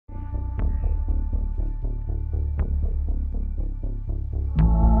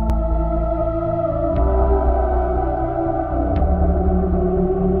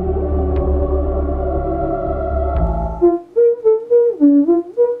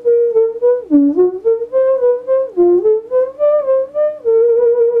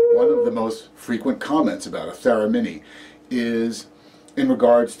frequent comments about a Theremini is in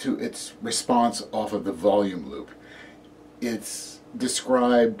regards to its response off of the volume loop. It's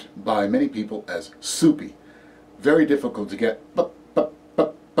described by many people as soupy, very difficult to get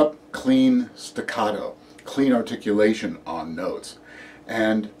clean staccato, clean articulation on notes.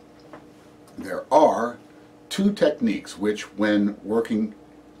 And there are two techniques which, when working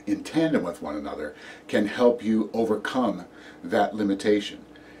in tandem with one another, can help you overcome that limitation.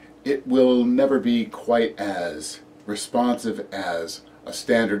 It will never be quite as responsive as a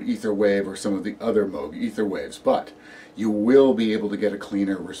standard Etherwave or some of the other Moog Etherwaves, but you will be able to get a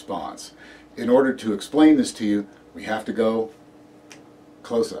cleaner response. In order to explain this to you, we have to go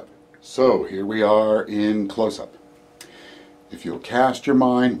close-up. So here we are in close-up. If you'll cast your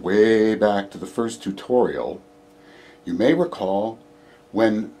mind way back to the first tutorial, you may recall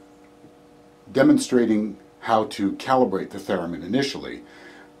when demonstrating how to calibrate the theremin initially,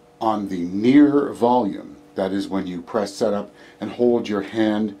 on the near volume, that is when you press setup and hold your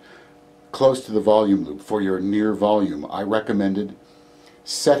hand close to the volume loop for your near volume, I recommended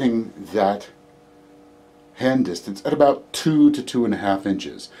setting that hand distance at about 2 to 2.5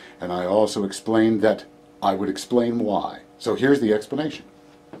 inches. And I also explained that I would explain why. So here's the explanation.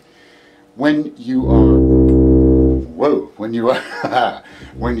 When you are, when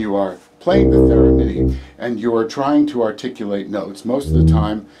you are playing the Theremini and you are trying to articulate notes, most of the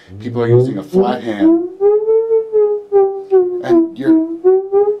time people are using a flat hand. And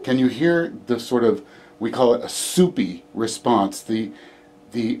can you hear the sort of, we call it a soupy response. The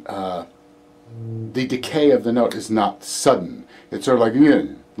decay of the note is not sudden. It's sort of like,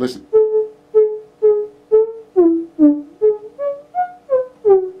 listen.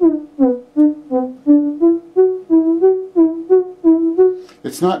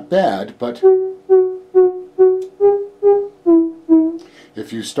 It's not bad, but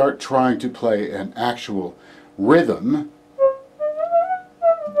if you start trying to play an actual rhythm,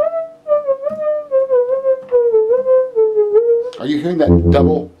 are you hearing that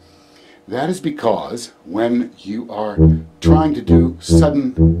double? That is because when you are trying to do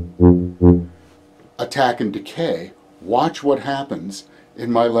sudden attack and decay, watch what happens in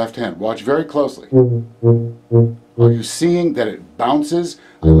my left hand. Watch very closely. Are you seeing that it bounces?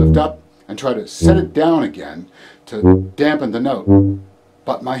 I lift up and try to set it down again to dampen the note,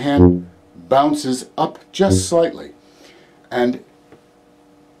 but my hand bounces up just slightly. And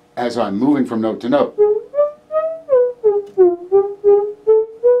as I'm moving from note to note,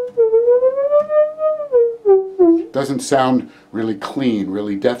 doesn't sound really clean,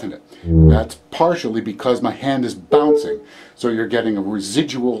 really definite. That's partially because my hand is bouncing, so you're getting a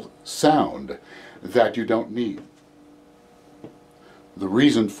residual sound that you don't need. The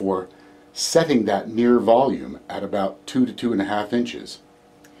reason for setting that near volume at about 2 to 2.5 inches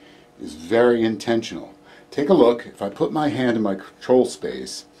is very intentional. Take a look. If I put my hand in my control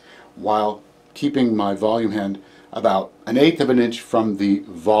space while keeping my volume hand about 1/8 of an inch from the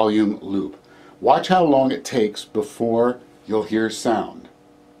volume loop, watch how long it takes before you'll hear sound.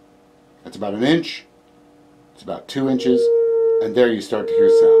 That's about 1 inch, it's about 2 inches, and there you start to hear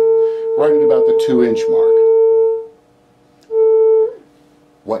sound. Right at about the 2-inch mark.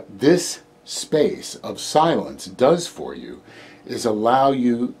 What this space of silence does for you is allow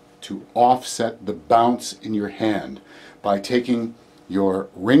you to offset the bounce in your hand by taking your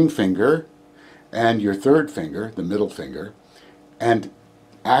ring finger and your third finger, the middle finger, and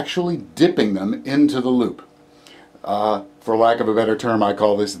actually dipping them into the loop. For lack of a better term, I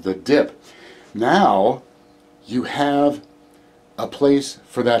call this the dip. Now you have a place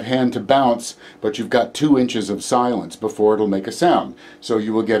for that hand to bounce, but you've got 2 inches of silence before it'll make a sound, so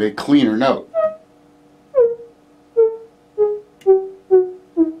you will get a cleaner note.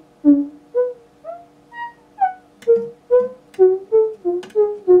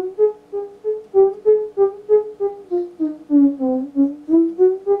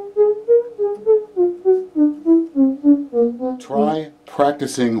 Try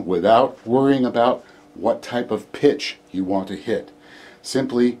practicing without worrying about what type of pitch you want to hit.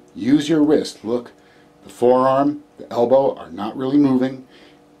 Simply use your wrist. Look, the forearm, the elbow are not really moving,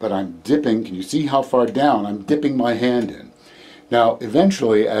 but I'm dipping. Can you see how far down I'm dipping my hand in? Now,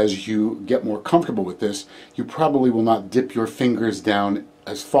 eventually, as you get more comfortable with this, you probably will not dip your fingers down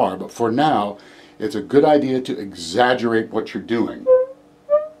as far, but for now, it's a good idea to exaggerate what you're doing.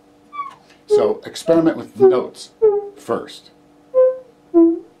 So experiment with the notes first.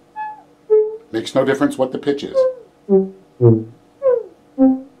 Makes no difference what the pitch is.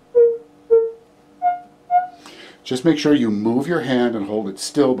 Just make sure you move your hand and hold it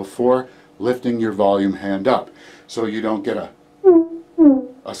still before lifting your volume hand up, so you don't get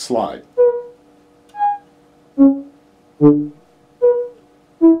a slide.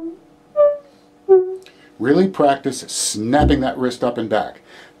 Really practice snapping that wrist up and back.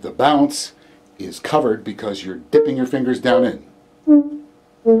 The bounce is covered because you're dipping your fingers down in.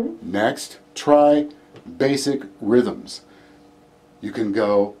 Next, try basic rhythms. You can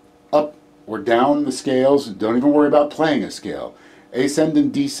go up or down the scales. Don't even worry about playing a scale. Ascend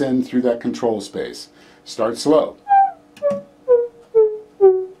and descend through that control space. Start slow.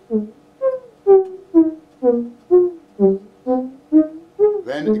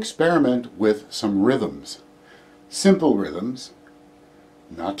 Then experiment with some rhythms. Simple rhythms.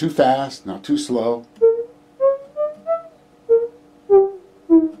 Not too fast, not too slow.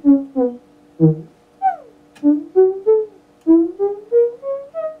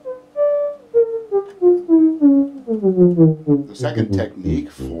 The second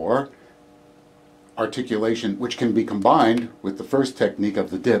technique for articulation, which can be combined with the first technique of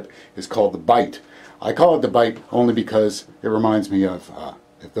the dip, is called the bite. I call it the bite only because it reminds me of,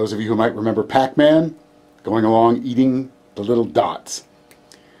 if those of you who might remember Pac-Man, going along eating the little dots.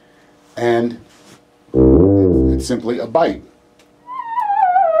 And it's simply a bite.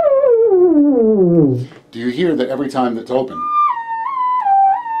 Do you hear that every time that's open?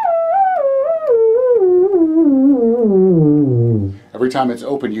 Every time it's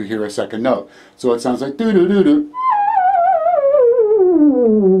open, you hear a second note. So it sounds like doo-doo-doo-doo.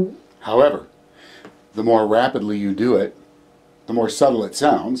 However, the more rapidly you do it, the more subtle it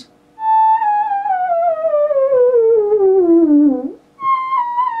sounds.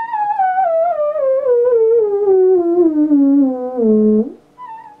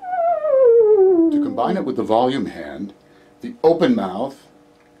 To combine it with the volume hand, the open mouth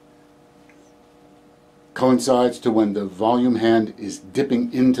coincides to when the volume hand is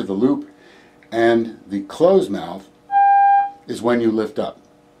dipping into the loop, and the closed mouth is when you lift up.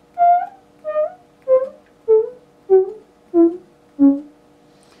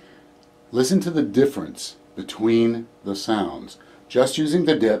 Listen to the difference between the sounds, just using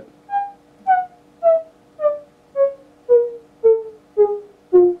the dip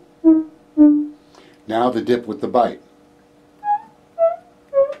now the dip with the bite.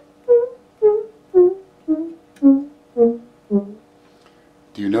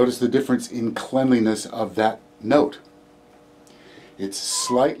 Do you notice the difference in cleanliness of that note? It's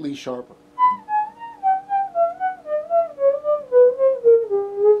slightly sharper.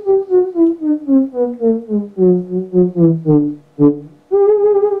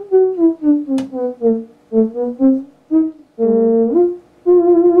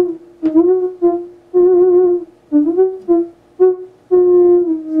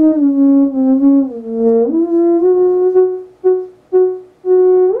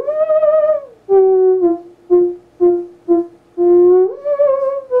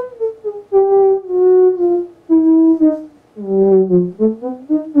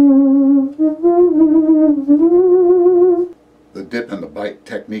 The dip and the bite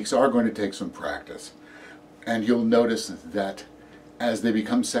techniques are going to take some practice, and you'll notice that as they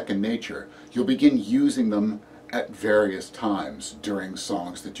become second nature, you'll begin using them at various times during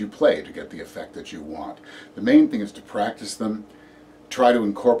songs that you play to get the effect that you want. The main thing is to practice them, try to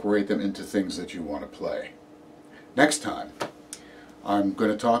incorporate them into things that you want to play. Next time, I'm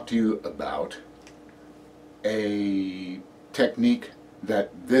going to talk to you about a technique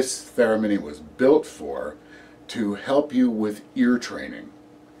that this theremin was built for to help you with ear training.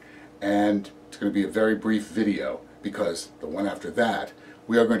 And it's going to be a very brief video, because the one after that,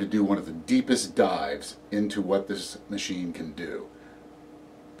 we are going to do one of the deepest dives into what this machine can do.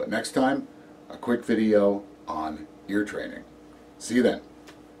 But next time, a quick video on ear training. See you then.